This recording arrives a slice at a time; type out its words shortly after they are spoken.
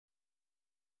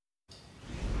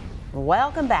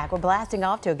Welcome back. We're blasting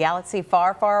off to a galaxy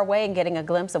far, far away and getting a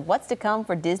glimpse of what's to come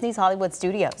for Disney's Hollywood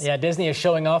Studios. Yeah, Disney is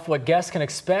showing off what guests can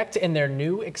expect in their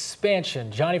new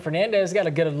expansion. Johnny Fernandez got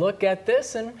a good look at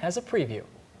this and has a preview.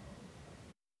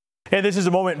 And this is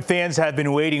a moment fans have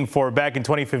been waiting for. Back in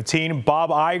 2015, Bob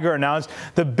Iger announced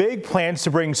the big plans to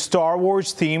bring Star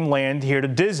Wars themed land here to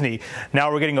Disney.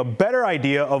 Now we're getting a better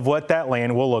idea of what that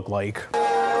land will look like.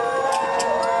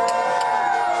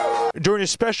 During a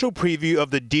special preview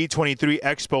of the D23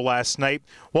 Expo last night,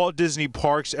 Walt Disney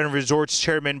Parks and Resorts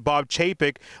Chairman Bob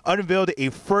Chapek unveiled a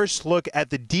first look at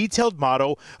the detailed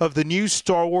model of the new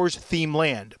Star Wars themed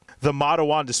land. The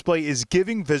model on display is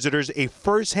giving visitors a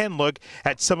first-hand look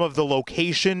at some of the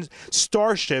locations,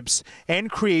 starships, and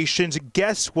creations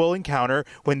guests will encounter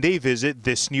when they visit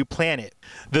this new planet.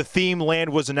 The theme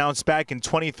land was announced back in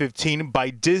 2015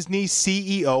 by Disney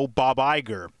CEO Bob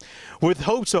Iger, with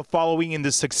hopes of following in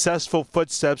the successful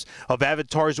footsteps of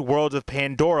Avatar's World of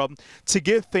Pandora to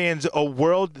give fans a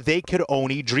world they could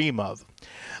only dream of.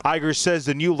 Iger says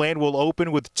the new land will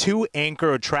open with 2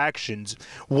 anchor attractions.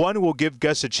 One will give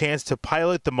guests a chance to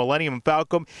pilot the Millennium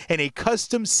Falcon in a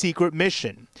custom secret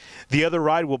mission. The other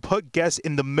ride will put guests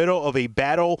in the middle of a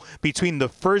battle between the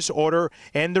First Order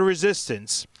and the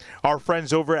Resistance. Our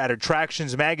friends over at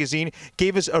Attractions Magazine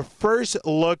gave us a first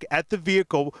look at the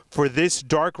vehicle for this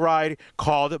dark ride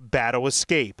called Battle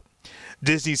Escape.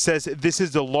 Disney says this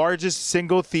is the largest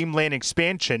single theme land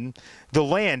expansion. The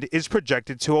land is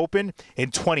projected to open in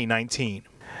 2019.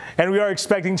 And we are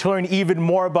expecting to learn even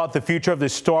more about the future of the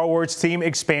Star Wars theme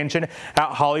expansion at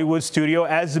Hollywood Studio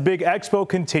as the big expo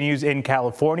continues in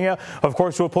California. Of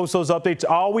course, we'll post those updates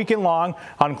all weekend long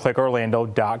on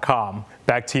clickorlando.com.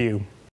 Back to you.